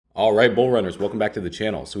All right, bull runners, welcome back to the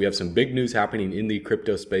channel. So we have some big news happening in the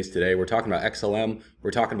crypto space today. We're talking about XLM,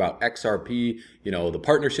 we're talking about XRP, the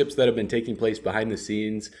partnerships that have been taking place behind the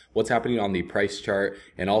scenes, what's happening on the price chart,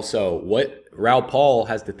 and also what Raoul Pal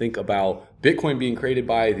has to think about Bitcoin being created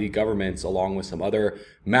by the governments, along with some other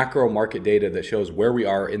macro market data that shows where we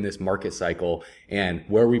are in this market cycle and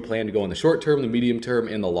where we plan to go in the short term, the medium term,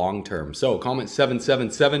 and the long term. So comment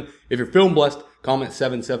 777 if you're feeling blessed. Comment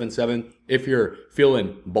 777 if you're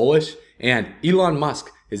feeling bullish. And Elon Musk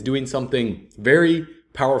is doing something very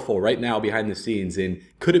powerful right now behind the scenes. And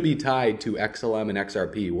could it be tied to XLM and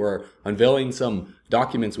XRP? We're unveiling some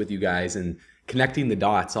documents with you guys and connecting the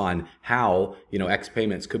dots on how, X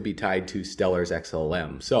payments could be tied to Stellar's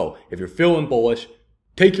XLM. So if you're feeling bullish,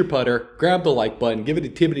 take your putter, grab the like button, give it a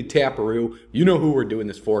tippity taparoo. You know who we're doing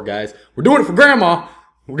this for, guys. We're doing it for grandma.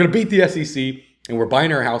 We're going to beat the SEC and we're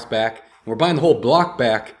buying our house back. We're buying the whole block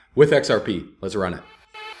back with XRP. Let's run it.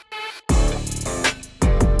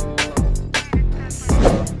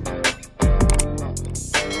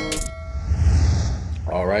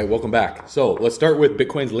 All right, welcome back. So let's start with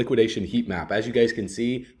Bitcoin's liquidation heat map. As you guys can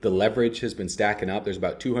see, the leverage has been stacking up. There's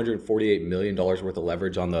about $248 million worth of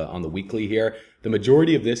leverage on the weekly here. The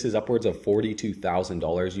majority of this is upwards of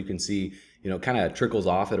 $42,000. You can see, kind of trickles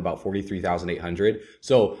off at about $43,800.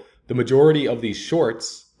 So the majority of these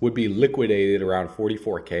shorts would be liquidated around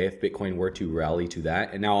 44K if Bitcoin were to rally to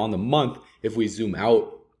that. And now on the month, if we zoom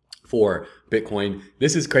out for Bitcoin,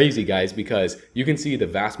 this is crazy, guys, because you can see the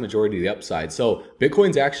vast majority of the upside. So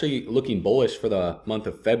Bitcoin's actually looking bullish for the month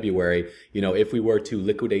of February, if we were to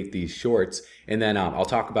liquidate these shorts. And then I'll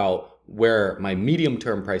talk about where my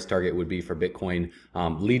medium-term price target would be for Bitcoin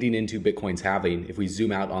leading into Bitcoin's halving. If we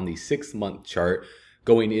zoom out on the 6-month chart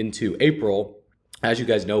going into April, as you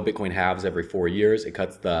guys know, Bitcoin halves every 4 years. It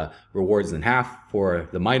cuts the rewards in half for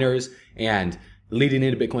the miners, and leading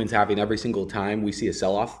into Bitcoin's halving every single time we see a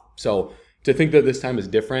sell-off. So to think that this time is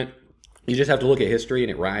different, you just have to look at history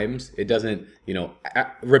and it rhymes. It doesn't,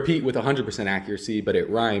 repeat with 100% accuracy, but it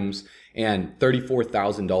rhymes. And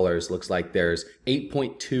 $34,000 looks like there's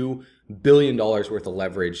 $8.2 billion worth of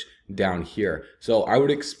leverage down here. So I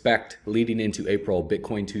would expect leading into April,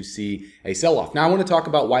 Bitcoin to see a sell-off. Now I want to talk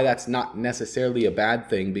about why that's not necessarily a bad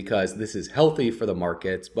thing, because this is healthy for the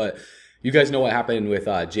markets. But you guys know what happened with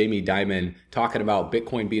Jamie Dimon talking about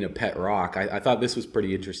Bitcoin being a pet rock. I thought this was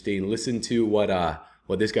pretty interesting. Listen to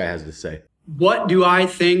what this guy has to say. What do I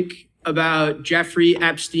think about Jeffrey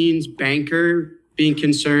Epstein's banker being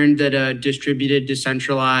concerned that a distributed,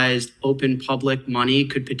 decentralized, open public money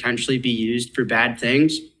could potentially be used for bad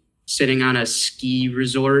things, sitting on a ski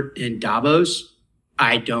resort in Davos?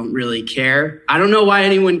 I don't really care. I don't know why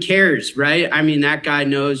anyone cares, right? I mean, that guy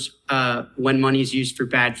knows when money is used for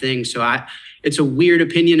bad things. So it's a weird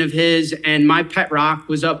opinion of his. And my pet rock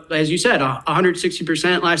was up, as you said,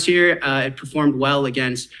 160% last year. It performed well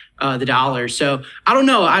against the dollar. So I don't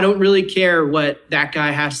know. I don't really care what that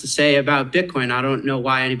guy has to say about Bitcoin. I don't know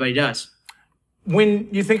why anybody does. When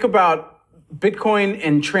you think about Bitcoin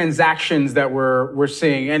and transactions that we're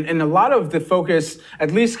seeing, and a lot of the focus,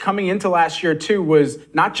 at least coming into last year too, was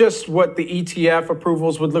not just what the ETF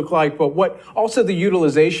approvals would look like, but what also the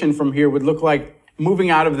utilization from here would look like moving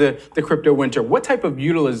out of the crypto winter. What type of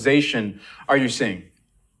utilization are you seeing?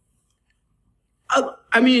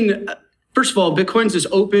 First of all, Bitcoin's this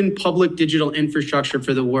open public digital infrastructure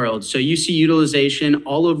for the world. So you see utilization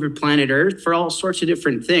all over planet Earth for all sorts of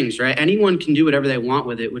different things, right? Anyone can do whatever they want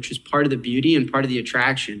with it, which is part of the beauty and part of the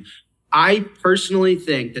attraction. I personally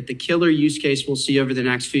think that the killer use case we'll see over the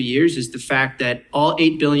next few years is the fact that all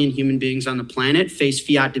 8 billion human beings on the planet face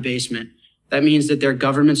fiat debasement. That means that their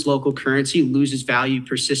government's local currency loses value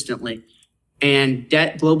persistently. And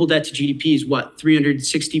global debt to GDP is what,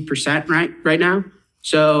 360% right now?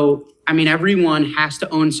 So everyone has to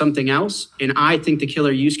own something else. And I think the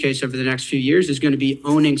killer use case over the next few years is going to be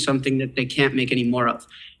owning something that they can't make any more of.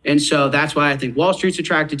 And so that's why I think Wall Street's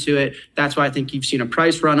attracted to it. That's why I think you've seen a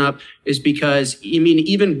price run up, is because,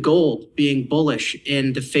 even gold being bullish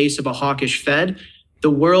in the face of a hawkish Fed,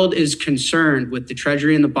 the world is concerned with the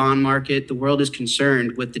treasury and the bond market. The world is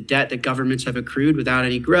concerned with the debt that governments have accrued without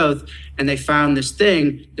any growth. And they found this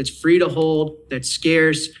thing that's free to hold, that's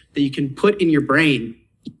scarce, that you can put in your brain.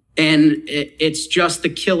 And it's just the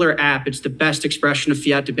killer app. It's the best expression of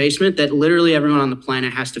fiat debasement that literally everyone on the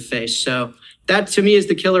planet has to face. So that to me is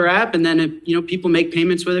the killer app. And then, people make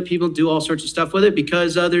payments with it. People do all sorts of stuff with it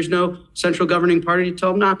because there's no central governing party to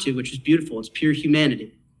tell them not to, which is beautiful. It's pure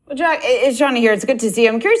humanity. Well, Jack, it's Shauna here. It's good to see you.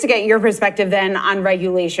 I'm curious to get your perspective then on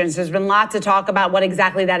regulations. There's been lots of talk about what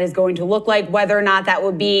exactly that is going to look like, whether or not that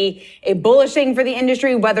would be a bullish thing for the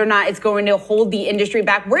industry, whether or not it's going to hold the industry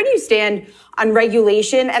back. Where do you stand on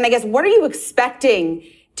regulation? And I guess, what are you expecting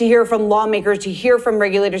to hear from lawmakers, to hear from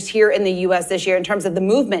regulators here in the U.S. this year in terms of the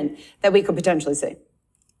movement that we could potentially see?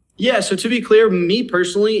 Yeah, so to be clear, me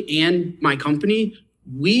personally and my company,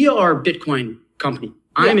 we are a Bitcoin company.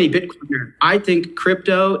 I'm a Bitcoiner. I think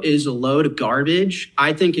crypto is a load of garbage.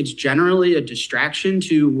 I think it's generally a distraction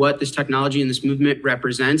to what this technology and this movement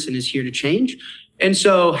represents and is here to change. And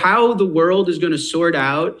so how the world is going to sort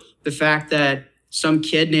out the fact that some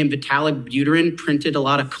kid named Vitalik Buterin printed a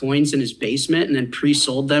lot of coins in his basement and then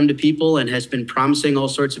pre-sold them to people and has been promising all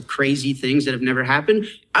sorts of crazy things that have never happened.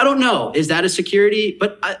 I don't know. Is that a security?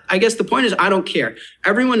 But I guess the point is, I don't care.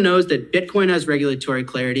 Everyone knows that Bitcoin has regulatory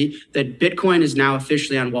clarity, that Bitcoin is now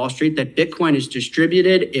officially on Wall Street, that Bitcoin is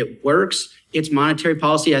distributed, it works, its monetary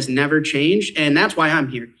policy has never changed. And that's why I'm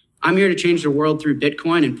here. I'm here to change the world through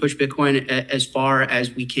Bitcoin and push Bitcoin as far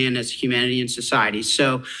as we can as humanity and society.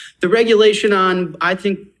 So the regulation on, I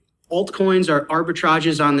think altcoins are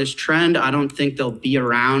arbitrages on this trend. I don't think they'll be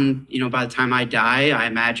around, by the time I die. I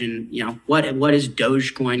imagine, what is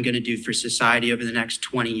Dogecoin going to do for society over the next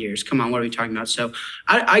 20 years? Come on, what are we talking about? So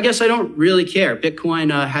I guess I don't really care.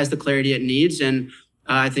 Bitcoin has the clarity it needs. And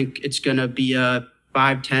I think it's going to be a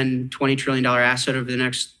 $5, $10, $20 trillion asset over the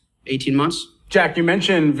next 18 months. Jack, you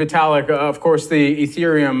mentioned Vitalik, of course, the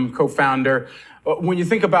Ethereum co-founder. When you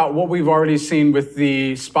think about what we've already seen with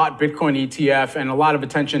the spot Bitcoin ETF and a lot of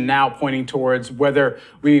attention now pointing towards whether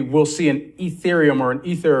we will see an Ethereum or an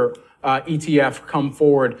Ether ETF come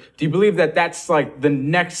forward, do you believe that that's like the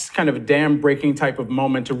next kind of dam breaking type of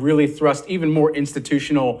moment to really thrust even more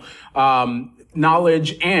institutional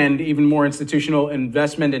knowledge and even more institutional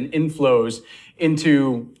investment and inflows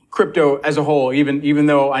into crypto as a whole, even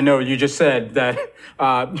though I know you just said that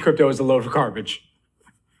crypto is a load of garbage?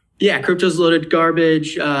 Yeah, crypto's loaded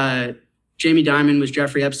garbage. Jamie Dimon was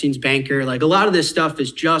Jeffrey Epstein's banker. Like, a lot of this stuff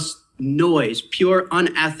is just noise, pure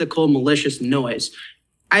unethical, malicious noise.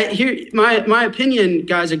 My opinion,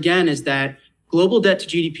 guys, again, is that global debt to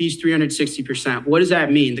GDP is 360%. What does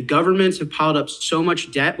that mean? The governments have piled up so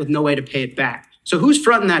much debt with no way to pay it back. So who's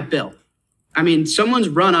fronting that bill? I mean, someone's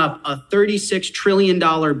run up a $36 trillion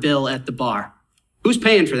bill at the bar. Who's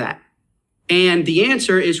paying for that? And the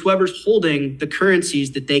answer is whoever's holding the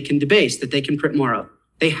currencies that they can debase, that they can print more of.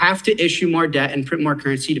 They have to issue more debt and print more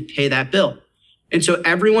currency to pay that bill. And so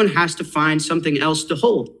everyone has to find something else to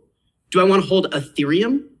hold. Do I want to hold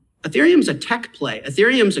Ethereum? Ethereum's a tech play.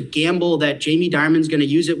 Ethereum's a gamble that Jamie Dimon's going to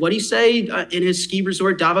use it. What did he say in his ski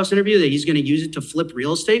resort Davos interview, that he's going to use it to flip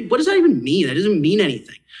real estate? What does that even mean? That doesn't mean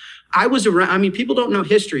anything. I was around, people don't know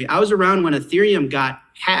history. I was around when Ethereum got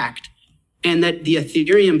hacked and that the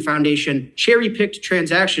Ethereum Foundation cherry-picked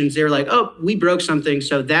transactions. They were like, oh, we broke something,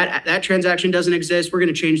 so that transaction doesn't exist. We're going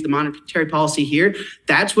to change the monetary policy here.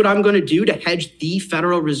 That's what I'm going to do to hedge the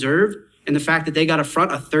Federal Reserve and the fact that they got to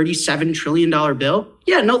front a $37 trillion bill?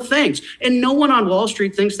 Yeah, no thanks. And no one on Wall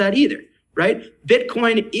Street thinks that either. Right?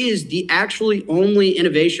 Bitcoin is the actually only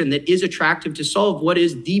innovation that is attractive to solve what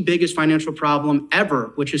is the biggest financial problem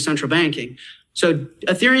ever, which is central banking. So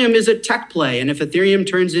Ethereum is a tech play. And if Ethereum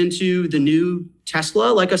turns into the new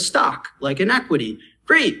Tesla, like a stock, like an equity,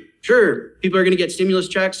 great. Sure. People are going to get stimulus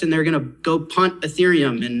checks and they're going to go punt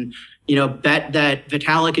Ethereum and, bet that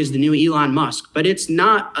Vitalik is the new Elon Musk. But it's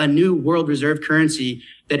not a new world reserve currency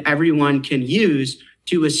that everyone can use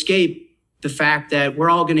to escape the fact that we're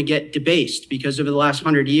all going to get debased because over the last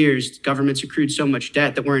 100 years, governments accrued so much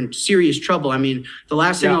debt that we're in serious trouble. I mean, the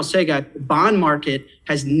last thing I'll say, guys, the bond market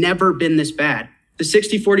has never been this bad. The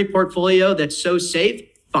 60-40 portfolio that's so safe,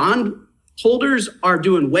 bond holders are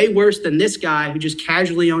doing way worse than this guy who just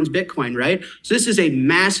casually owns Bitcoin, right? So this is a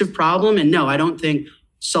massive problem. And no, I don't think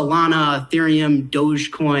Solana, Ethereum,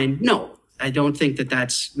 Dogecoin, no, I don't think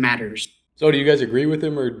that matters. So do you guys agree with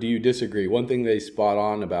him or do you disagree? One thing they spot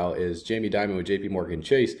on about is Jamie Dimon with JP Morgan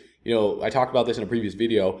Chase. I talked about this in a previous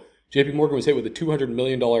video. JP Morgan was hit with a $200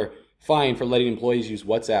 million fine for letting employees use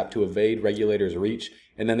WhatsApp to evade regulators' reach.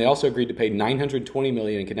 And then they also agreed to pay $920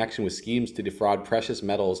 million in connection with schemes to defraud precious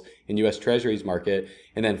metals in U.S. Treasuries market.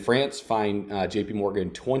 And then France fined JP Morgan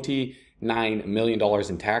 $29 million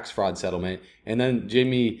in tax fraud settlement. And then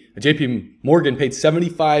JP Morgan paid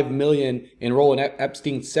 $75 million in role in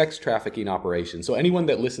Epstein's sex trafficking operation. So anyone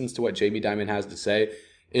that listens to what Jamie Dimon has to say,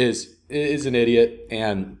 is an idiot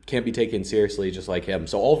and can't be taken seriously just like him.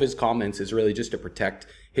 So all of his comments is really just to protect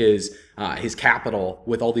his capital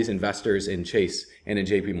with all these investors in Chase and in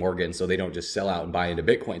JP Morgan, so they don't just sell out and buy into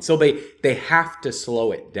Bitcoin. So they have to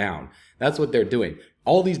slow it down. That's what they're doing.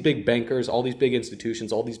 All these big bankers, all these big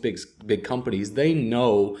institutions, all these big companies, they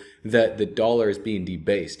know that the dollar is being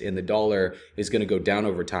debased and the dollar is going to go down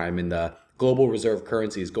over time, and the global reserve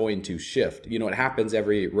currency is going to shift. You know, it happens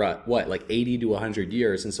every, like 80 to 100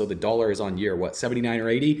 years. And so the dollar is on year, 79 or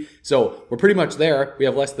 80? So we're pretty much there. We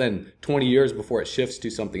have less than 20 years before it shifts to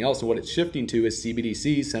something else. And what it's shifting to is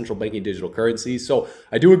CBDCs, central banking digital currencies. So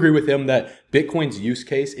I do agree with him that Bitcoin's use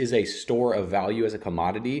case is a store of value as a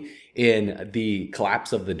commodity in the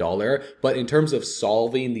collapse of the dollar. But in terms of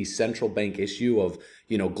solving the central bank issue of,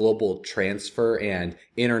 global transfer and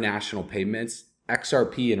international payments,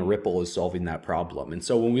 XRP and Ripple is solving that problem. And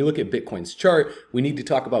so when we look at Bitcoin's chart, we need to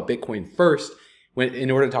talk about Bitcoin first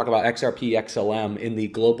in order to talk about XRP, XLM in the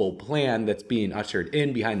global plan that's being ushered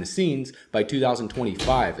in behind the scenes by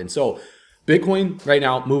 2025. And so Bitcoin right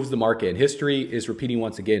now moves the market, and history is repeating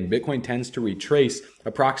once again. Bitcoin tends to retrace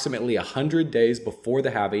approximately 100 days before the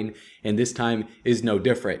halving, and this time is no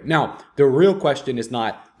different. Now, the real question is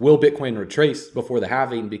not, will Bitcoin retrace before the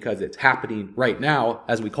halving, because it's happening right now,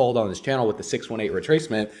 as we called on this channel with the 618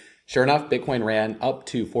 retracement. Sure enough, Bitcoin ran up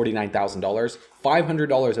to $49,000,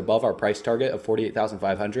 $500 above our price target of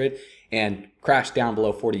 $48,500, and crashed down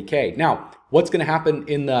below 40K. Now, what's going to happen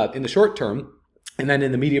in the short term, and then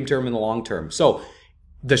in the medium term and the long term? So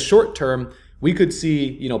the short term, we could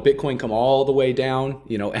see, Bitcoin come all the way down,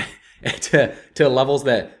 to levels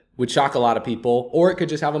that would shock a lot of people, or it could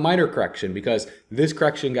just have a minor correction, because this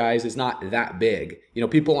correction, guys, is not that big.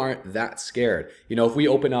 People aren't that scared. If we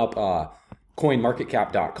open up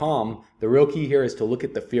coinmarketcap.com, the real key here is to look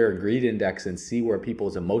at the fear and greed index and see where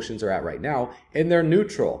people's emotions are at right now, and they're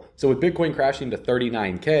neutral. So with Bitcoin crashing to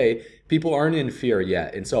 39K, people aren't in fear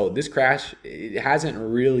yet. And so this crash, it hasn't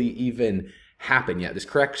really even happened yet. This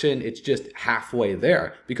correction, it's just halfway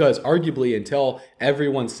there, because arguably until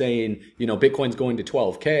everyone's saying, Bitcoin's going to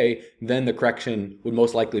 12K, then the correction would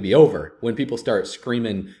most likely be over. When people start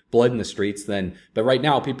screaming blood in the streets, but right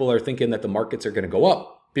now people are thinking that the markets are going to go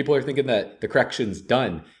up. People are thinking that the correction's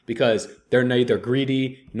done, because they're neither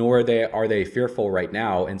greedy nor are they fearful right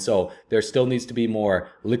now. And so there still needs to be more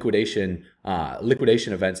liquidation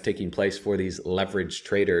events taking place for these leveraged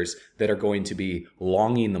traders that are going to be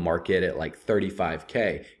longing the market at like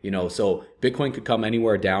 35K. So Bitcoin could come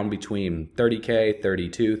anywhere down between 30K,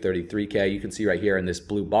 32, 33K. You can see right here in this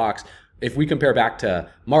blue box. If we compare back to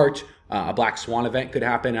March, a black swan event could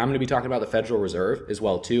happen. I'm going to be talking about the Federal Reserve as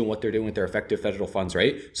well too, and what they're doing with their effective federal funds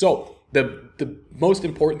rate. So the most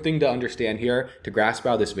important thing to understand here, to grasp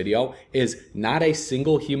out of this video, is not a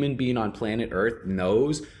single human being on planet Earth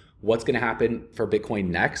knows what's going to happen for Bitcoin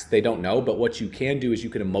next. They don't know, but what you can do is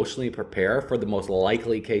you can emotionally prepare for the most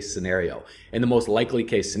likely case scenario. And the most likely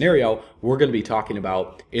case scenario we're going to be talking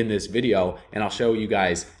about in this video, and I'll show you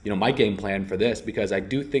guys, my game plan for this, because I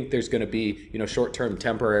do think there's going to be, short-term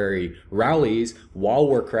temporary rallies while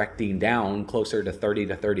we're correcting down closer to 30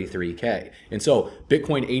 to 33K. And so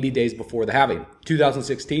Bitcoin 80 days before the halving,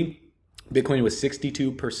 2016, Bitcoin was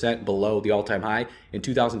 62% below the all-time high. In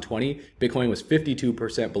 2020, Bitcoin was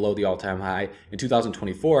 52% below the all-time high. In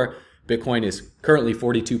 2024, Bitcoin is currently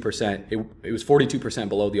 42%. It was 42%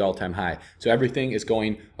 below the all-time high. So everything is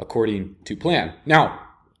going according to plan. Now,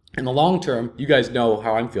 in the long term, you guys know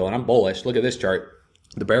how I'm feeling. I'm bullish. Look at this chart.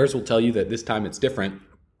 The bears will tell you that this time it's different.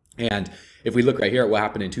 And if we look right here at what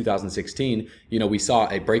happened in 2016, we saw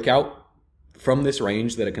a breakout from this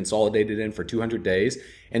range that it consolidated in for 200 days,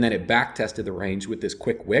 and then it back tested the range with this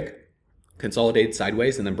quick wick, consolidated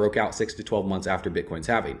sideways, and then broke out 6 to 12 months after Bitcoin's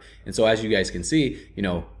halving. And so as you guys can see,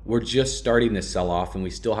 we're just starting this sell-off, and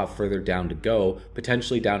we still have further down to go,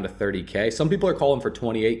 potentially down to 30K. Some people are calling for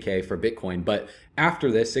 28K for Bitcoin, but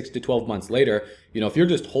after this, 6 to 12 months later, if you're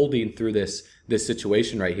just holding through this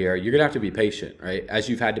situation right here, you're gonna have to be patient, right? As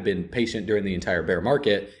you've had to been patient during the entire bear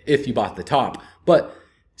market if you bought the top. But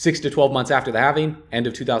 6 to 12 months after the halving, end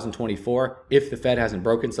of 2024, if the Fed hasn't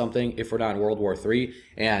broken something, if we're not in World War III,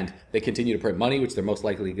 and they continue to print money, which they're most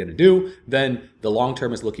likely going to do, then the long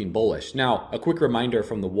term is looking bullish. Now, a quick reminder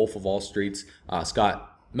from the Wolf of Wall Street's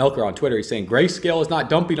Scott Melker on Twitter. He's saying Grayscale is not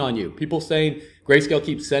dumping on you. People saying Grayscale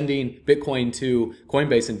keeps sending Bitcoin to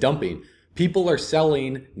Coinbase and dumping. People are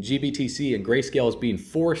selling GBTC, and Grayscale is being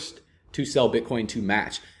forced to sell Bitcoin to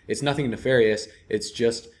match. It's nothing nefarious. It's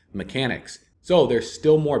just mechanics. So there's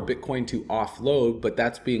still more Bitcoin to offload, but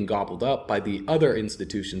that's being gobbled up by the other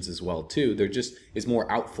institutions as well too. There just is more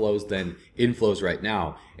outflows than inflows right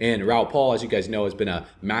now. And Raoul Pal, as you guys know, has been a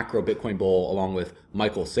macro Bitcoin bull along with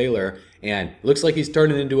Michael Saylor, and looks like he's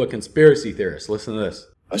turning into a conspiracy theorist. Listen to this.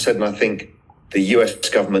 I said, and I think the US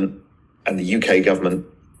government and the UK government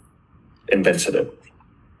invented it,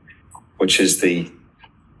 which is the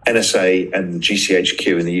NSA and the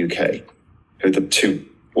GCHQ in the UK, who are the two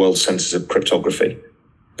world centers of cryptography.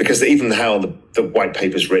 Because even how the white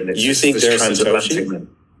paper is written, it's you think this they're transatlantic. Satoshi?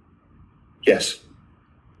 Yes.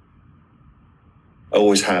 I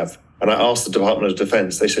always have. And I asked the Department of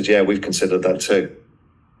Defense, they said, yeah, we've considered that too.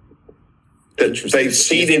 They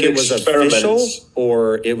seeded it was official, experiments.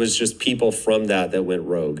 or it was just people from that went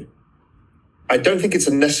rogue? I don't think it's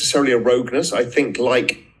necessarily a rogueness. I think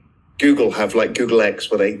like Google have like Google X,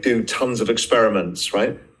 where they do tons of experiments,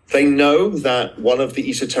 right? They know that one of the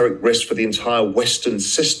esoteric risks for the entire Western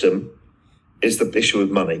system is the issue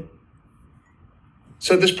of money.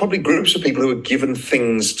 So there's probably groups of people who are given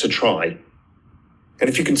things to try. And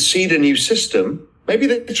if you can seed a new system, maybe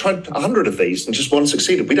they tried 100 of these and just one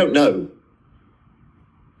succeeded. We don't know.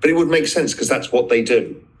 But it would make sense because that's what they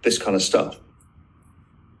do, this kind of stuff.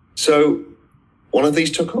 So one of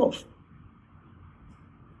these took off.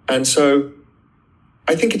 And so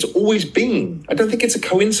I think it's always been. I don't think it's a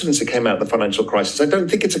coincidence it came out of the financial crisis. I don't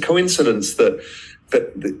think it's a coincidence that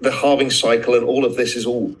the halving cycle and all of this is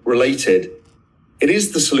all related. It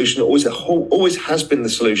is the solution. Always has been the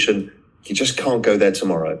solution. You just can't go there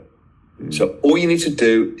tomorrow. So all you need to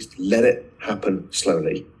do is let it happen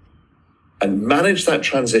slowly and manage that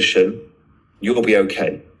transition. You'll be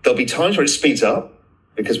okay. There'll be times where it speeds up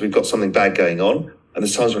because we've got something bad going on. And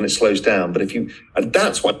there's times when it slows down. But and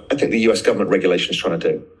that's what I think the US government regulation is trying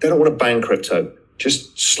to do. They don't want to ban crypto.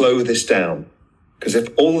 Just slow this down. Because if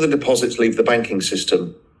all the deposits leave the banking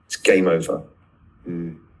system, it's game over.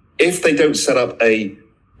 If they don't set up a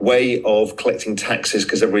way of collecting taxes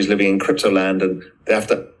because everybody's living in crypto land and they have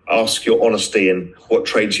to ask your honesty in what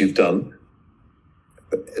trades you've done,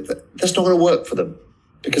 that's not going to work for them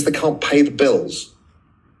because they can't pay the bills.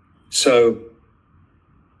 So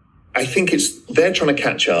I think they're trying to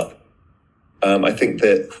catch up. I think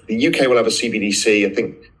that the UK will have a CBDC. I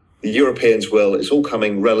think the Europeans will. It's all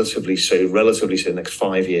coming relatively soon, next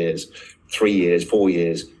 5 years, 3 years, 4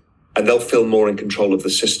 years. And they'll feel more in control of the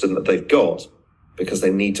system that they've got because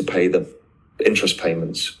they need to pay the interest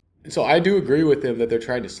payments. So I do agree with him that they're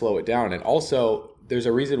trying to slow it down. And also, there's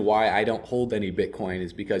a reason why I don't hold any Bitcoin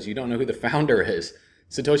is because you don't know who the founder is.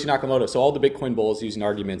 Satoshi Nakamoto. So all the Bitcoin bulls using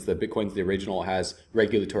arguments that Bitcoin's the original, has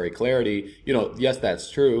regulatory clarity. Yes,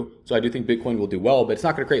 that's true. So I do think Bitcoin will do well, but it's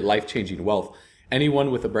not going to create life-changing wealth.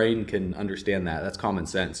 Anyone with a brain can understand that. That's common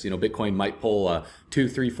sense. Bitcoin might pull a 2,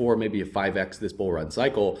 3, 4, maybe a 5x this bull run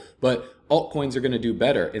cycle, but altcoins are going to do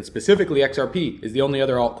better. And specifically XRP is the only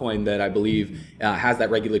other altcoin that I believe has that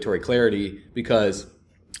regulatory clarity because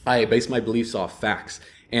I base my beliefs off facts.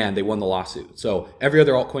 And they won the lawsuit. So every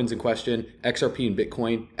other altcoin's in question, XRP and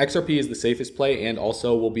Bitcoin. XRP is the safest play and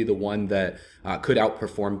also will be the one that could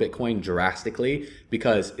outperform Bitcoin drastically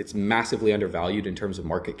because it's massively undervalued in terms of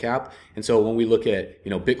market cap. And so when we look at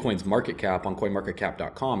Bitcoin's market cap on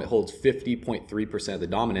coinmarketcap.com, it holds 50.3% of the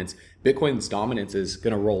dominance. Bitcoin's dominance is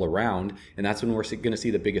going to roll around, and that's when we're going to see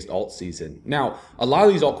the biggest alt season. Now, a lot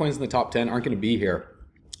of these altcoins in the top 10 aren't going to be here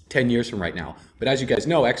 10 years from right now. But as you guys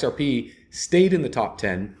know, XRP stayed in the top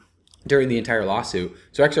 10 during the entire lawsuit.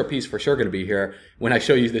 So XRP is for sure going to be here when I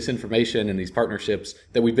show you this information and these partnerships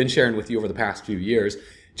that we've been sharing with you over the past few years.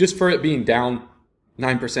 Just for it being down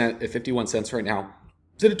 9% at 51 cents right now,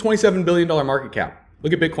 it's at a $27 billion market cap.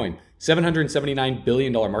 Look at Bitcoin, $779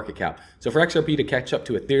 billion market cap. So for XRP to catch up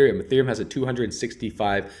to Ethereum has a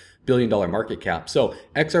 $265 billion market cap. So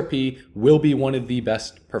XRP will be one of the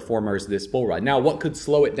best performers this bull run. Now, what could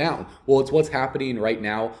slow it down? Well, it's what's happening right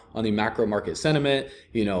now on the macro market sentiment,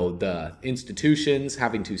 the institutions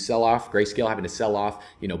having to sell off, Grayscale having to sell off,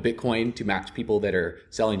 Bitcoin to match people that are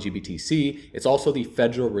selling GBTC. It's also the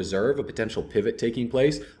Federal Reserve, a potential pivot taking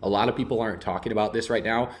place. A lot of people aren't talking about this right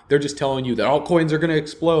now. They're just telling you that altcoins are going to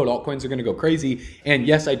explode, altcoins are going to go crazy. And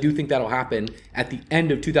yes, I do think that'll happen at the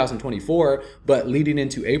end of 2024, but leading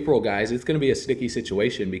into April, guys, it's going to be a sticky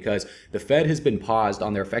situation because the Fed has been paused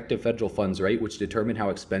on their effective federal funds rate, which determine how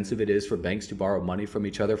expensive it is for banks to borrow money from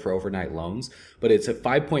each other for overnight loans. But it's at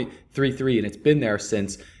 5.33 and it's been there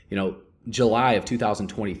since, July of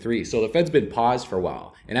 2023. So the Fed's been paused for a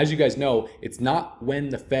while. And as you guys know, it's not when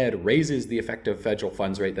the Fed raises the effective federal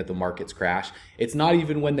funds rate that the markets crash. It's not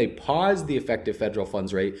even when they pause the effective federal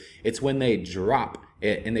funds rate. It's when they drop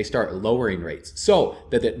and they start lowering rates so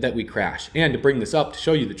that we crash. And to bring this up, to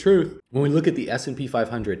show you the truth, when we look at the S&P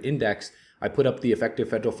 500 index, I put up the effective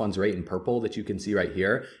federal funds rate in purple that you can see right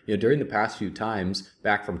here. During the past few times,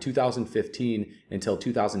 back from 2015 until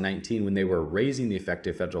 2019, when they were raising the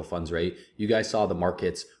effective federal funds rate, you guys saw the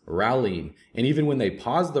markets rallying. And even when they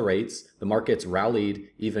paused the rates, the markets rallied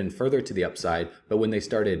even further to the upside. But when they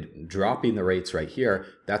started dropping the rates right here,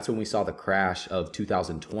 that's when we saw the crash of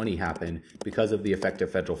 2020 happen because of the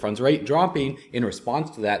effective federal funds rate dropping. In response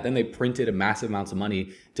to that, then they printed a massive amounts of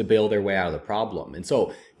money to bail their way out of the problem. And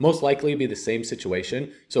so most likely be the same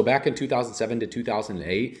situation. So back in 2007 to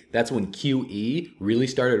 2008, that's when QE really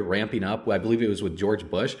started ramping up. I believe it was with George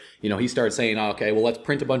Bush. He started saying, oh, okay, well, let's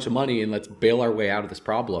print a bunch of money and let's bail our way out of this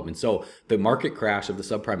problem. And so the market crash of the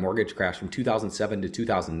subprime mortgage crash from 2007 to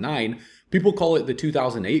 2009, people call it the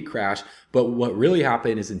 2008 crash. But what really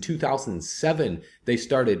happened is in 2007, they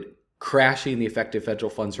started crashing the effective federal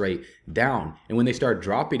funds rate down. And when they started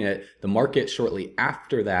dropping it, the market shortly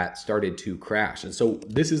after that started to crash. And so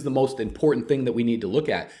this is the most important thing that we need to look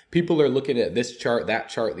at. People are looking at this chart, that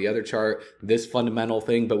chart, the other chart, this fundamental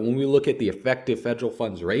thing. But when we look at the effective federal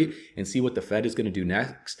funds rate and see what the Fed is going to do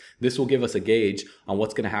next, this will give us a gauge on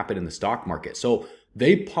what's going to happen in the stock market. So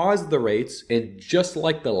they paused the rates, and just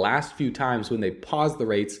like the last few times when they paused the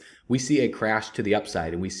rates, we see a crash to the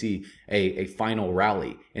upside and we see a final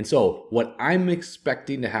rally. And so what I'm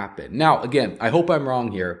expecting to happen, now again, I hope I'm wrong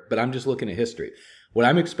here, but I'm just looking at history. What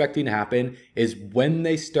I'm expecting to happen is when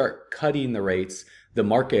they start cutting the rates, the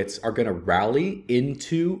markets are going to rally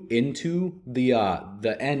into the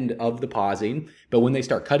end of the pausing. But when they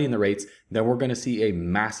start cutting the rates, then we're going to see a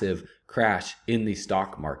massive crash in the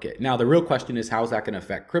stock market. Now, the real question is, how is that going to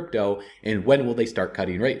affect crypto, and when will they start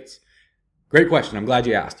cutting rates? Great question. I'm glad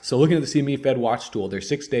you asked. So looking at the CME Fed Watch tool, there's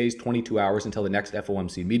 6 days, 22 hours until the next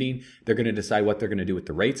FOMC meeting. They're going to decide what they're going to do with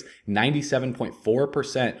the rates.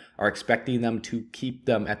 97.4% are expecting them to keep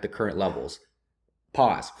them at the current levels.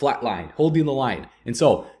 Pause, flat line, holding the line. And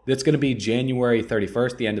so that's going to be January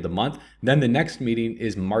 31st, the end of the month. Then the next meeting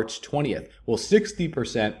is March 20th. Well,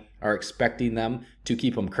 60% are expecting them to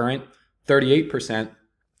keep them current. 38%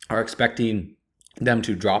 are expecting them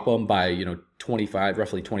to drop them by,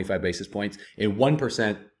 roughly 25 basis points, and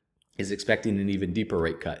 1% is expecting an even deeper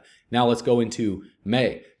rate cut. Now let's go into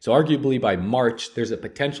May. So arguably by March, there's a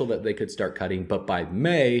potential that they could start cutting, but by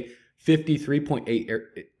May,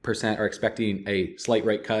 53.8% are expecting a slight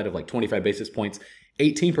rate cut of like 25 basis points.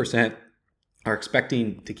 18% are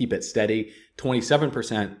expecting to keep it steady.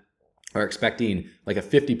 27% are expecting like a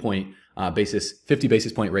 50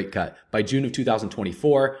 basis point rate cut. By June of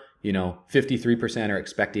 2024, 53% are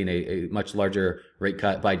expecting a much larger rate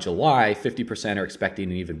cut. By July, 50% are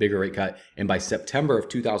expecting an even bigger rate cut. And by September of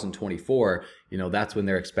 2024, that's when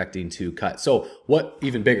they're expecting to cut. So what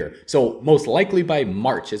even bigger? So most likely by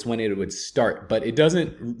March is when it would start, but it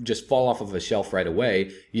doesn't just fall off of a shelf right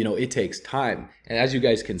away. It takes time. And as you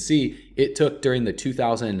guys can see, it took during the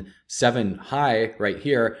 2007 high right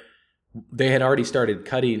here, they had already started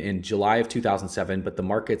cutting in July of 2007, but the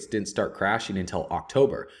markets didn't start crashing until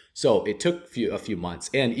October. So it took a few months.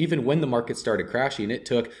 And even when the market started crashing, it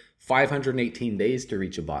took 518 days to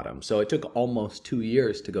reach a bottom. So it took almost 2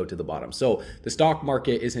 years to go to the bottom. So the stock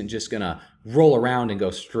market isn't just going to roll around and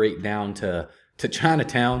go straight down to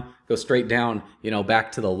Chinatown, go straight down,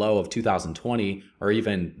 back to the low of 2020 or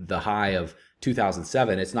even the high of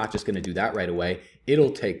 2007. It's not just going to do that right away.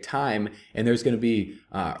 It'll take time, and there's going to be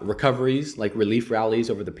recoveries, like relief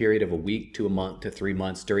rallies over the period of a week to a month to 3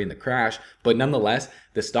 months during the crash. But nonetheless,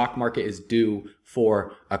 the stock market is due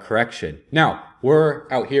for a correction. Now,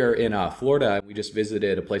 we're out here in Florida. We just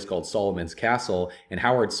visited a place called Solomon's Castle, and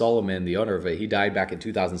Howard Solomon, the owner of it, he died back in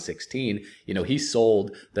 2016. He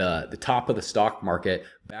sold the top of the stock market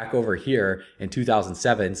back over here in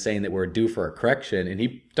 2007, saying that we're due for a correction, and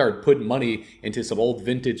he started putting money into some old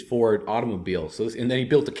vintage Ford automobiles. And then he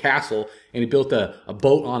built a castle, and he built a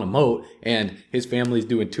boat on a moat, and his family's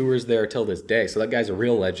doing tours there till this day. So that guy's a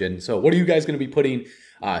real legend. So what are you guys going to be putting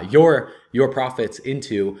your profits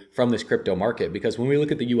into from this crypto market? Because when we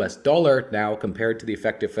look at the US dollar now compared to the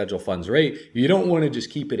effective federal funds rate, you don't want to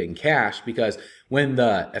just keep it in cash, because when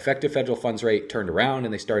the effective federal funds rate turned around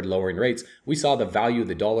and they started lowering rates, we saw the value of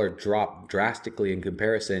the dollar drop drastically in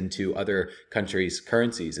comparison to other countries'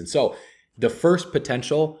 currencies. And so the first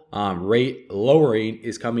potential rate lowering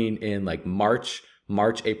is coming in like March,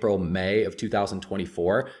 April, May of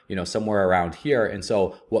 2024, somewhere around here. And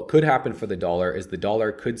so what could happen for the dollar is the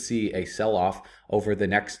dollar could see a sell-off over the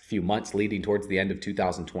next few months leading towards the end of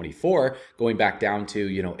 2024, going back down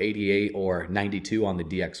to, 88 or 92 on the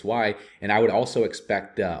DXY. And I would also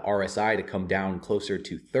expect the RSI to come down closer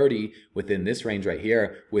to 30 within this range right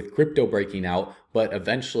here, with crypto breaking out. But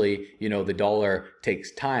eventually, the dollar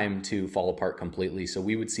takes time to fall apart completely. So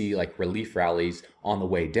we would see like relief rallies on the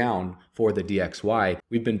way down for the DXY.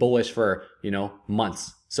 We've been bullish for,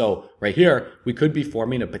 months. So right here, we could be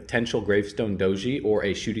forming a potential gravestone doji or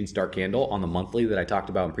a shooting star candle on the monthly that I talked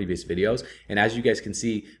about in previous videos. And as you guys can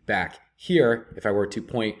see back here, if I were to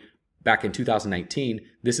point back in 2019,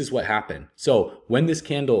 this is what happened. So when this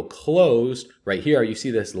candle closed right here, you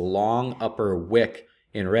see this long upper wick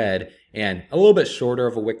in red and a little bit shorter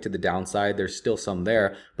of a wick to the downside. There's still some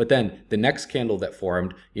there, but then the next candle that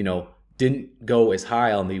formed, didn't go as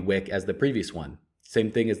high on the wick as the previous one.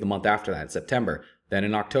 Same thing as the month after that, September, then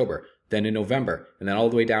in October, then in November, and then all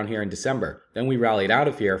the way down here in December. Then we rallied out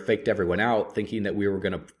of here, faked everyone out, thinking that we were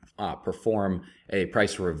going to perform a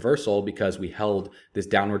price reversal because we held this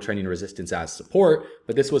downward trending resistance as support.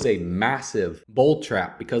 But this was a massive bull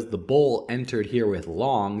trap because the bull entered here with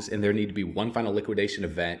longs, and there needed to be one final liquidation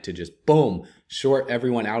event to just boom, short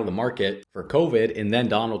everyone out of the market for COVID. And then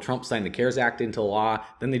Donald Trump signed the CARES Act into law.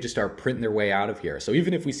 Then they just start printing their way out of here. So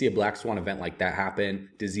even if we see a black swan event like that happen,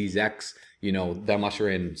 disease X, them usher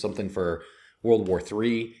in something for World War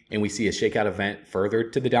III, and we see a shakeout event further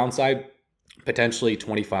to the downside, potentially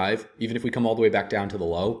 25, even if we come all the way back down to the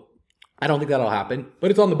low. I don't think that'll happen,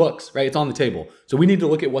 but it's on the books, right? It's on the table. So we need to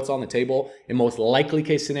look at what's on the table in most likely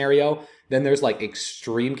case scenario. Then there's like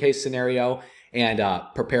extreme case scenario, and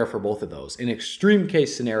prepare for both of those. An extreme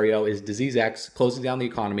case scenario is disease X closing down the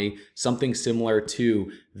economy, something similar to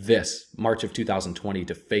this March of 2020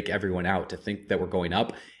 to fake everyone out, to think that we're going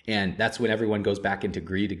up. And that's when everyone goes back into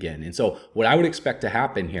greed again. And so what I would expect to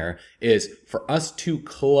happen here is for us to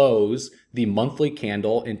close the monthly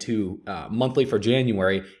candle into monthly for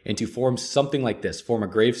January and to form something like this, form a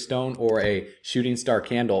gravestone or a shooting star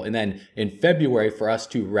candle. And then in February for us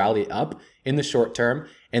to rally up in the short term,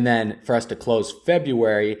 and then for us to close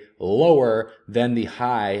February lower than the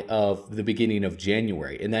high of the beginning of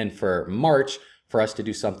January. And then for March, for us to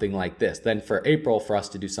do something like this. Then for April, for us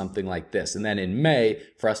to do something like this. And then in May,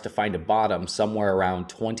 for us to find a bottom somewhere around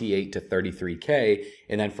 28 to 33K.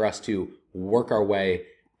 And then for us to work our way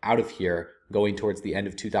out of here going towards the end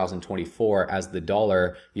of 2024 as the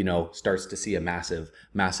dollar, starts to see a massive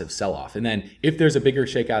sell-off. And then if there's a bigger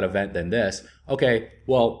shakeout event than this, okay,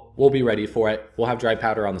 well, we'll be ready for it. We'll have dry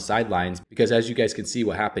powder on the sidelines because as you guys can see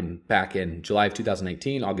what happened back in July of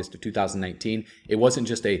 2019, August of 2019, it wasn't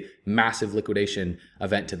just a massive liquidation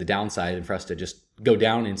event to the downside and for us to just go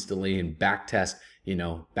down instantly and backtest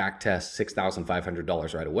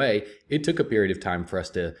 $6,500 right away. It took a period of time for us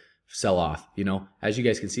to sell off. As you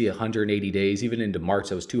guys can see, 180 days, even into March,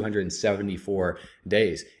 that was 274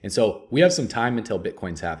 days. And so we have some time until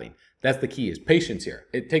Bitcoin's halving. That's the key, is patience here.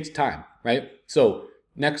 It takes time, right? So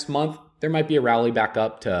next month, there might be a rally back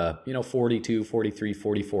up to, 42, 43,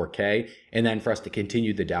 44K, and then for us to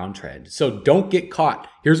continue the downtrend. So don't get caught.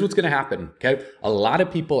 Here's what's going to happen, okay? A lot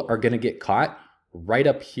of people are going to get caught right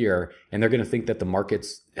up here, and they're going to think that the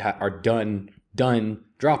markets are done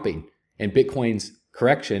dropping, and Bitcoin's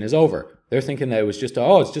correction is over. They're thinking that it was just,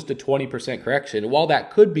 it's just a 20% correction. While that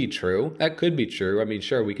could be true, I mean,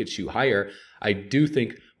 sure, we could shoot higher. I do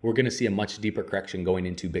think we're going to see a much deeper correction going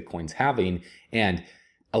into Bitcoin's halving. And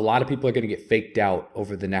a lot of people are going to get faked out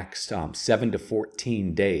over the next 7 to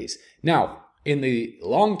 14 days. Now, in the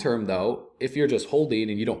long term, though, if you're just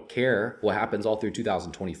holding and you don't care what happens all through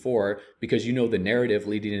 2024, because the narrative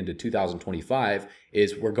leading into 2025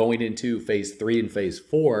 is we're going into phase 3 and phase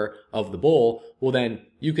 4 of the bull, well, then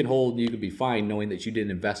you can hold and you can be fine knowing that you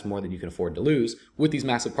didn't invest more than you can afford to lose with these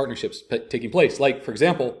massive partnerships taking place. Like, for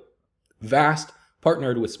example, Vast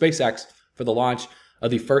partnered with SpaceX for the launch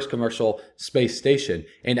of the first commercial space station.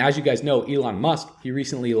 And as you guys know, Elon Musk, he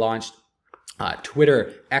recently launched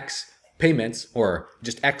Twitter X payments, or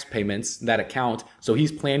just X payments, that account. So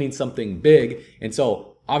he's planning something big. And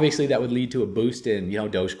so obviously that would lead to a boost in,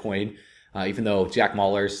 Dogecoin, even though Jack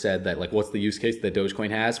Mallers said that, like, what's the use case that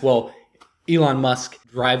Dogecoin has? Well, Elon Musk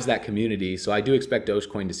drives that community. So I do expect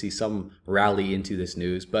Dogecoin to see some rally into this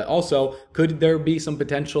news, but also could there be some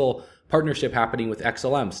potential partnership happening with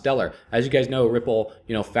XLM, Stellar? As you guys know, Ripple,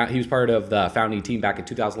 he was part of the founding team back in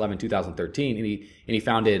 2011, 2013, and he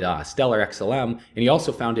founded Stellar XLM, and he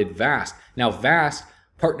also founded Vast. Now, Vast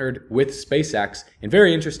partnered with SpaceX. And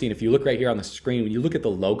very interesting, if you look right here on the screen, when you look at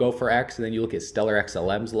the logo for X, and then you look at Stellar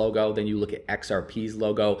XLM's logo, then you look at XRP's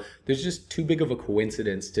logo, there's just too big of a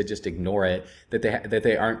coincidence to just ignore it that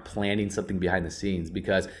they aren't planning something behind the scenes,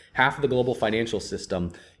 because half of the global financial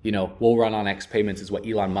system, will run on X payments is what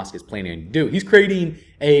Elon Musk is planning to do. He's creating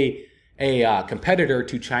a competitor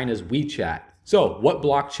to China's WeChat. So what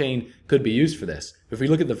blockchain could be used for this? If we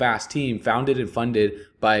look at the VAST team, founded and funded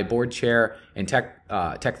by board chair and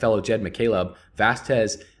tech fellow Jed McCaleb, VAST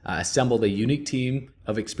has assembled a unique team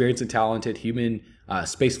of experienced and talented human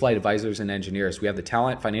spaceflight advisors and engineers. We have the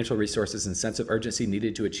talent, financial resources, and sense of urgency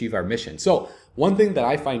needed to achieve our mission. So one thing that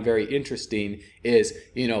I find very interesting is,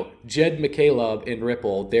 Jed McCaleb and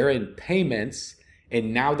Ripple, they're in payments,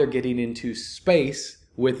 and now they're getting into space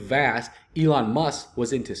with VAST. Elon Musk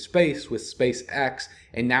was into space with SpaceX,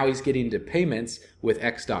 and now he's getting into payments with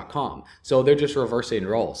X.com. So they're just reversing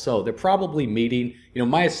roles. So they're probably meeting,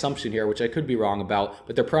 my assumption here, which I could be wrong about,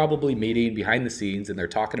 but they're probably meeting behind the scenes, and they're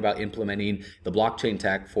talking about implementing the blockchain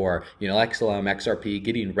tech for, XLM, XRP,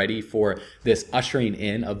 getting ready for this ushering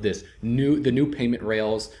in of the new payment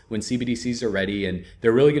rails when CBDCs are ready. And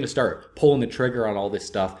they're really going to start pulling the trigger on all this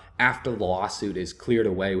stuff after the lawsuit is cleared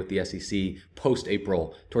away with the SEC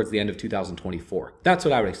post-April, towards the end of 2024. That's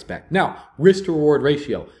what I would expect. Now, risk to reward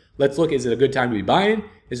ratio. Let's look, is it a good time to be buying?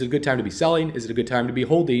 Is it a good time to be selling? Is it a good time to be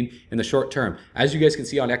holding in the short term? As you guys can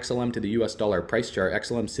see on XLM to the US dollar price chart,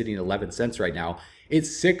 XLM sitting at 11 cents right now. It's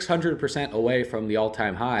 600% away from the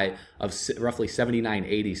all-time high of roughly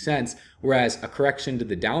 79.80 cents, whereas a correction to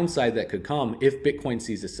the downside that could come if Bitcoin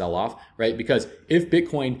sees a sell-off, right? Because if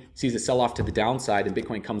Bitcoin sees a sell-off to the downside and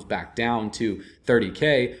Bitcoin comes back down to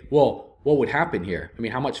 30K, well, what would happen here? I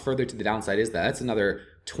mean, how much further to the downside is that? That's another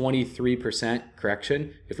 23%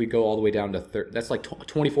 correction. If we go all the way down to that's like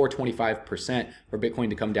 24, 25% for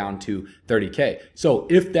Bitcoin to come down to 30K. So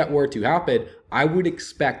if that were to happen, I would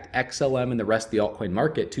expect XLM and the rest of the altcoin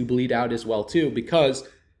market to bleed out as well too, because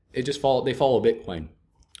they follow Bitcoin.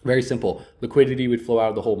 Very simple. Liquidity would flow out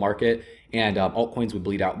of the whole market, and altcoins would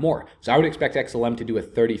bleed out more. So I would expect XLM to do a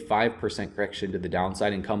 35% correction to the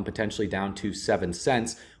downside and come potentially down to 7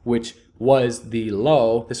 cents, which was the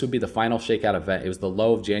low. This would be the final shakeout event. It was the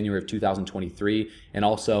low of January of 2023 and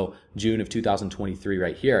also June of 2023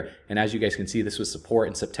 right here. And as you guys can see, this was support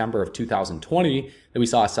in September of 2020 that we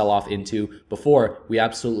saw a sell-off into before we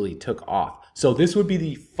absolutely took off. So this would be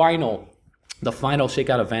the final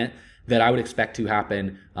shakeout event that I would expect to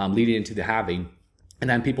happen leading into the halving. And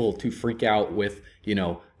then people to freak out with,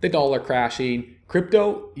 the dollar crashing.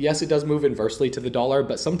 Crypto, yes, it does move inversely to the dollar,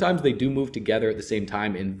 but sometimes they do move together at the same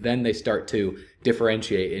time, and then they start to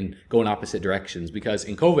differentiate and go in opposite directions. Because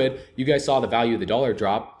in COVID, you guys saw the value of the dollar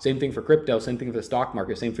drop. Same thing for crypto, same thing for the stock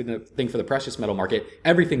market, same thing for the precious metal market.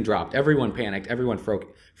 Everything dropped. Everyone panicked. Everyone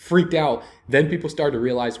freaked out. Then people started to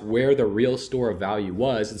realize where the real store of value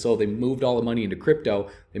was, and so they moved all the money into crypto.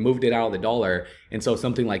 They moved it out of the dollar, and so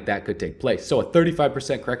something like that could take place. So a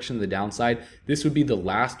 35% correction to the downside. This would be the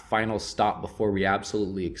last final stop before we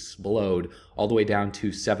absolutely explode all the way down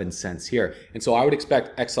to 7 cents here. And so I would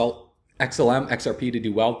expect XLM, XRP to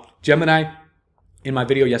do well. Gemini, in my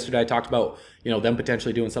video yesterday, I talked about, them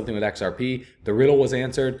potentially doing something with XRP. The riddle was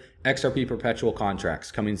answered. XRP perpetual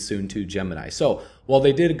contracts coming soon to Gemini. So while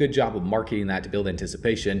they did a good job of marketing that to build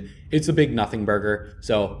anticipation, it's a big nothing burger.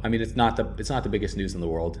 So I mean, it's not the biggest news in the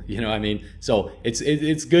world. So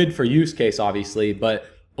it's good for use case, obviously, but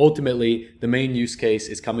ultimately the main use case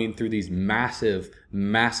is coming through these massive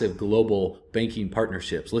global banking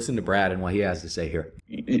partnerships. Listen to Brad and what he has to say here.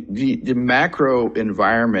 The macro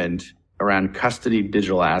environment around custody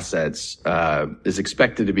digital assets is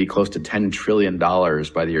expected to be close to $10 trillion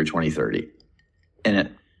by the year 2030.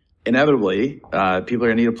 And inevitably, people are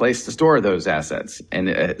going to need a place to store those assets,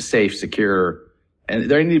 and safe, secure, and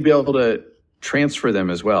they're going to need to be able to transfer them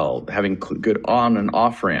as well, having good on and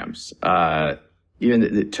off ramps. Even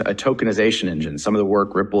a tokenization engine, some of the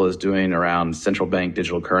work Ripple is doing around central bank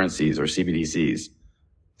digital currencies or CBDCs.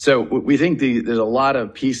 So we think there's a lot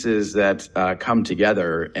of pieces that come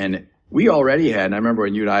together, and we already had, and I remember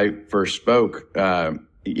when you and I first spoke, I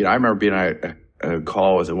remember being on a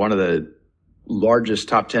call with one of the largest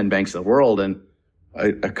top 10 banks in the world, and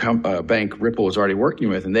a bank Ripple was already working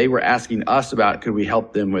with, and they were asking us about could we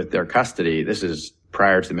help them with their custody. This is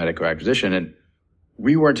prior to the Medico acquisition, and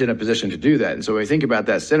we weren't in a position to do that. And so when we think about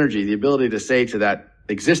that synergy, the ability to say to that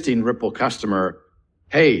existing Ripple customer,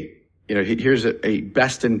 hey, here's a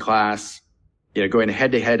best in class, going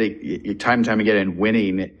head to head, time and time again, and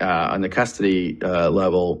winning on the custody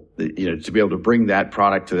level, to be able to bring that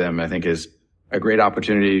product to them, I think is a great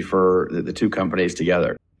opportunity for the two companies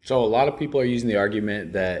together. So a lot of people are using the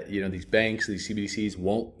argument that, these banks, these CBDCs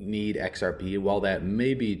won't need XRP. While that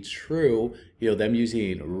may be true, them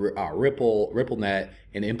using RippleNet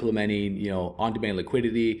and implementing, on-demand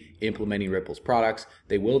liquidity, implementing Ripple's products,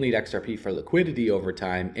 they will need XRP for liquidity over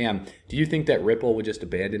time. And do you think that Ripple would just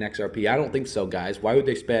abandon XRP? I don't think so, guys. Why would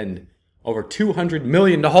they spend over $200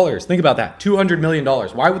 million? Think about that, $200 million.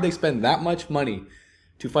 Why would they spend that much money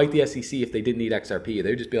to fight the SEC if they didn't need XRP?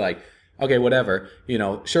 They'd just be like, okay, whatever,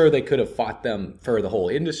 sure, they could have fought them for the whole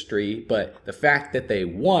industry, but the fact that they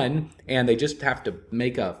won and they just have to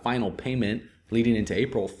make a final payment leading into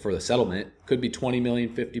April for the settlement, could be 20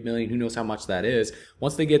 million, 50 million, who knows how much that is.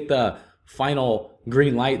 Once they get the final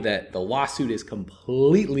green light that the lawsuit is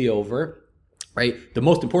completely over, right? The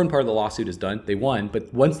most important part of the lawsuit is done. They won,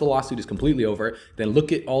 but once the lawsuit is completely over, then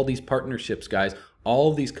look at all these partnerships, guys.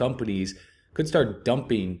 All of these companies could start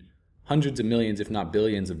dumping hundreds of millions, if not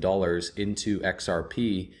billions of dollars into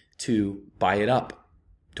XRP to buy it up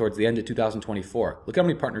towards the end of 2024. Look how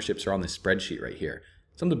many partnerships are on this spreadsheet right here.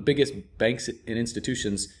 Some of the biggest banks and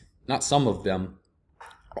institutions, not some of them,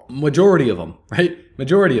 majority of them, right?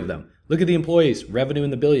 Majority of them. Look at the employees, revenue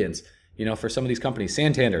in the billions. For some of these companies,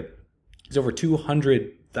 Santander, there's over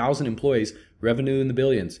 200,000 employees, revenue in the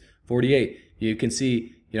billions. 48. You can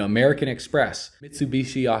see American Express,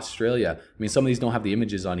 Mitsubishi Australia. I mean, some of these don't have the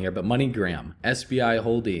images on here, but MoneyGram, SBI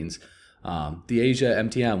Holdings, the Asia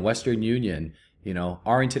MTM, Western Union,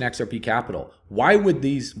 Arlington XRP Capital. Why would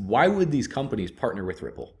these companies partner with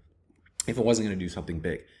Ripple if it wasn't going to do something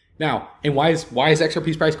big? Now, and why is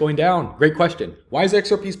XRP's price going down? Great question. Why is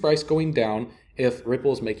XRP's price going down if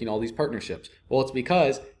Ripple is making all these partnerships? Well, it's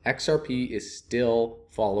because XRP is still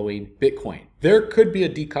following Bitcoin. There could be a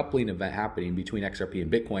decoupling event happening between XRP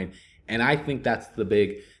and Bitcoin, and I think that's the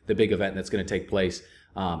big event that's going to take place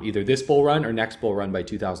either this bull run or next bull run by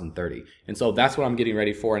 2030. And so that's what I'm getting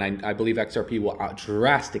ready for, and I believe XRP will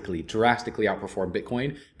drastically outperform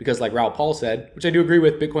Bitcoin because, like Raoul Pal said, which I do agree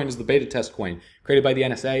with, Bitcoin is the beta test coin created by the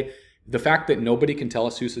NSA. The fact that nobody can tell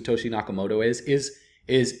us who Satoshi Nakamoto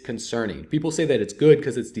is concerning. People say that it's good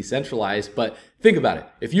because it's decentralized, but think about it.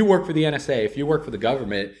 If you work for the NSA, if you work for the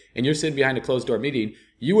government, and you're sitting behind a closed door meeting,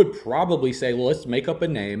 you would probably say, well, let's make up a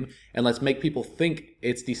name and let's make people think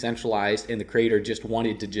it's decentralized and the creator just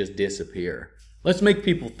wanted to just disappear. Let's make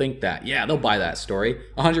people think that. Yeah, they'll buy that story.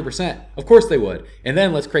 100%. Of course they would. And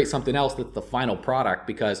then let's create something else that's the final product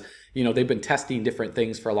because, they've been testing different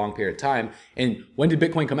things for a long period of time. And when did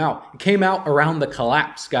Bitcoin come out? It came out around the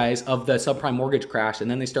collapse, guys, of the subprime mortgage crash, and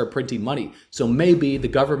then they started printing money. So maybe the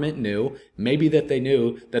government knew, maybe that they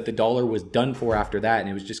knew that the dollar was done for after that, and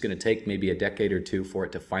it was just going to take maybe a decade or two for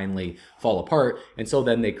it to finally fall apart. And so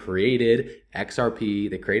then they created XRP,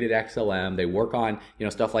 they created XLM, they work on,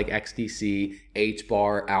 stuff like XDC,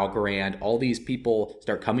 HBAR, Algorand. All these people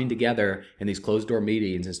start coming together in these closed door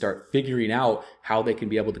meetings and start figuring out how they can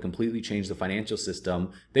be able to completely change the financial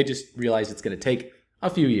system. They just realize it's going to take a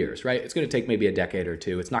few years, right? It's going to take maybe a decade or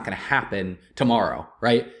two. It's not going to happen tomorrow,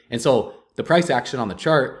 right? And so the price action on the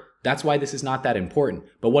chart, that's why this is not that important.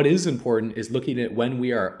 But what is important is looking at when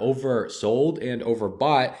we are oversold and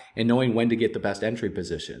overbought and knowing when to get the best entry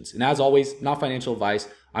positions. And as always, not financial advice.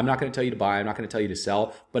 I'm not going to tell you to buy. I'm not going to tell you to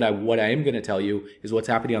sell. But what I am going to tell you is what's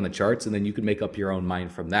happening on the charts, and then you can make up your own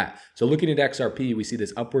mind from that. So looking at XRP, we see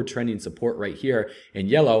this upward trending support right here in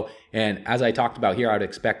yellow. And as I talked about here, I would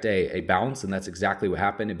expect a bounce, and that's exactly what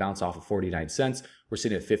happened. It bounced off of 49 cents. We're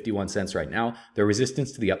sitting at 51 cents right now. The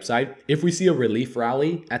resistance to the upside, if we see a relief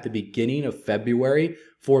rally at the beginning of February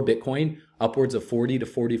for Bitcoin, upwards of 40 to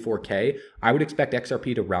 44K, I would expect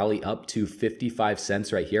XRP to rally up to 55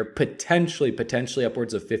 cents right here, potentially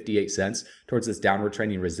upwards of 58 cents towards this downward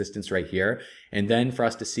trending resistance right here. And then for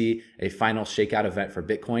us to see a final shakeout event for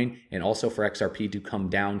Bitcoin and also for XRP to come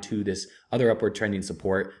down to this other upward trending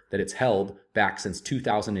support that it's held back since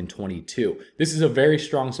 2022. This is a very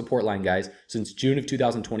strong support line, guys, since June of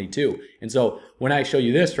 2022. And so when I show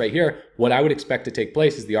you this right here, what I would expect to take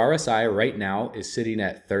place is the RSI right now is sitting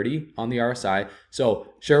at 30 on the RSI. So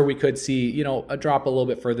sure, we could see, a drop a little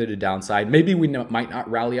bit further to downside. Maybe we might not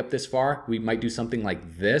rally up this far. We might do something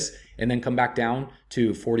like this and then come back down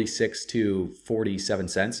to 46 to 47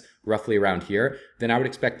 cents, roughly around here. Then I would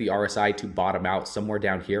expect the RSI to bottom out somewhere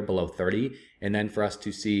down here below 30, and then for us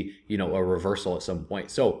to see, a reversal at some point.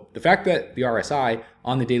 So the fact that the RSI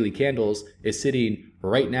on the daily candles is sitting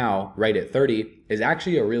right now, right at 30, is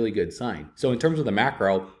actually a really good sign. So in terms of the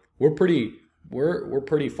macro, we're pretty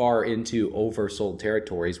far into oversold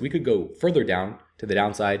territories. We could go further down to the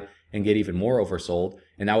downside and get even more oversold,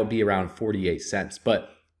 and that would be around 48 cents. But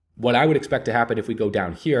what I would expect to happen if we go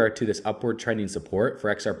down here to this upward trending support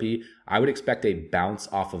for XRP, I would expect a bounce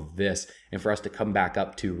off of this and for us to come back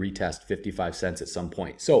up to retest 55 cents at some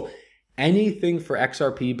point. So anything for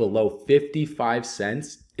XRP below 55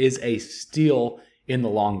 cents is a steal in the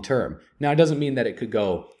long term. Now, it doesn't mean that it could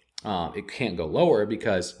go, it can't go lower,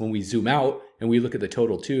 because when we zoom out and we look at the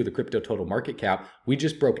total too, the crypto total market cap, we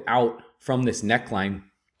just broke out from this neckline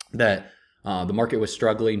that the market was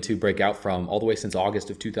struggling to break out from all the way since August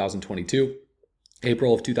of 2022,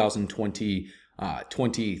 April of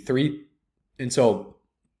 2023. And so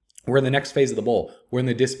we're in the next phase of the bull. We're in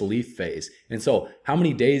the disbelief phase. And so how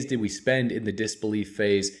many days did we spend in the disbelief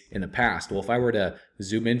phase in the past? Well, if I were to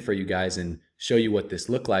zoom in for you guys and show you what this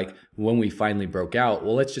looked like when we finally broke out,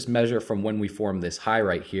 well, let's just measure from when we formed this high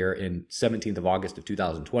right here in 17th of August of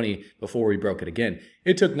 2020 before we broke it again.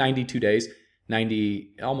 It took 92 days.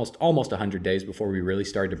 90, almost 100 days before we really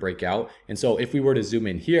started to break out. And so if we were to zoom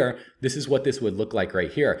in here, this is what this would look like right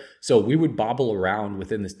here. So we would bobble around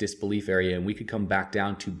within this disbelief area, and we could come back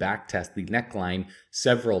down to back test the neckline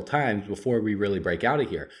several times before we really break out of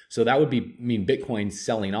here. So that would mean Bitcoin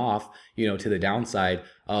selling off, to the downside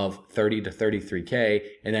of 30 to 33K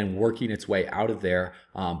and then working its way out of there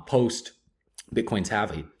post Bitcoin's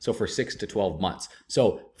halving. So for 6 to 12 months.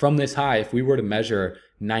 So from this high, if we were to measure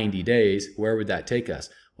 90 days, where would that take us?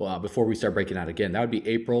 Well, before we start breaking out again, that would be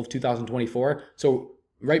April of 2024. So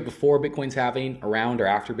right before Bitcoin's halving, around or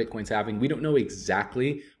after Bitcoin's halving, we don't know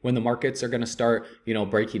exactly when the markets are going to start,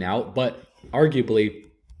 breaking out, but arguably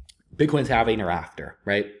Bitcoin's halving or after,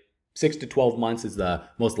 right? 6 to 12 months is the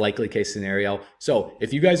most likely case scenario. So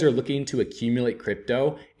if you guys are looking to accumulate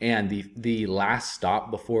crypto and the last stop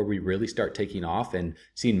before we really start taking off and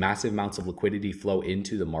seeing massive amounts of liquidity flow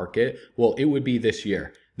into the market, well, it would be this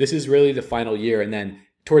year. This is really the final year. And then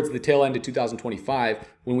towards the tail end of 2025,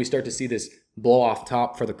 when we start to see this blow off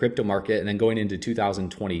top for the crypto market, and then going into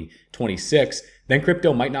 2026, then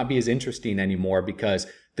crypto might not be as interesting anymore, because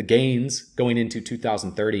the gains going into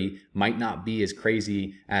 2030 might not be as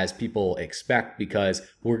crazy as people expect, because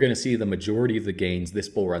we're going to see the majority of the gains this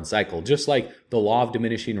bull run cycle. Just like the law of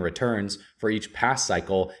diminishing returns for each past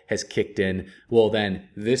cycle has kicked in, well, then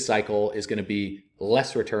this cycle is going to be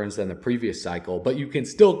less returns than the previous cycle, but you can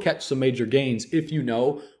still catch some major gains if you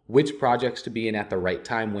know which projects to be in at the right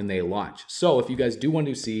time when they launch. So if you guys do want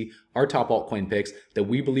to see our top altcoin picks that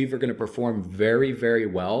we believe are going to perform very, very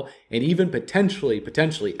well, and even potentially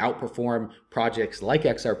outperform projects like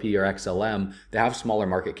XRP or XLM that have smaller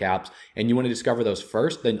market caps, and you want to discover those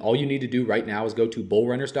first, then all you need to do right now is go to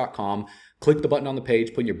bullrunners.com, click the button on the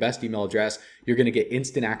page, put in your best email address. You're going to get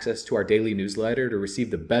instant access to our daily newsletter to receive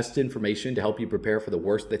the best information to help you prepare for the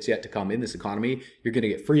worst that's yet to come in this economy. You're going to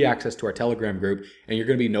get free access to our Telegram group, and you're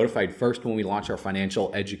going to be notified first when we launch our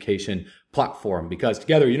financial education platform. Because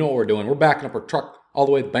together, you know what we're doing. We're backing up our truck all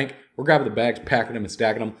the way to the bank. We're grabbing the bags, packing them and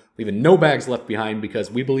stacking them, leaving no bags left behind, because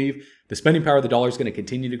we believe the spending power of the dollar is going to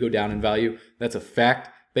continue to go down in value. That's a fact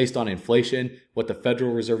based on inflation, what the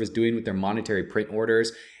Federal Reserve is doing with their monetary print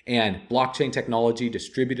orders, and blockchain technology,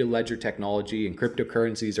 distributed ledger technology, and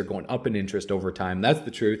cryptocurrencies are going up in interest over time. That's the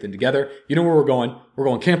truth. And together, you know where we're going. We're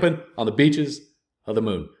going camping on the beaches of the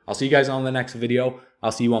moon. I'll see you guys on the next video.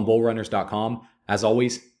 I'll see you on bullrunners.com. As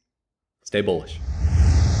always, stay bullish.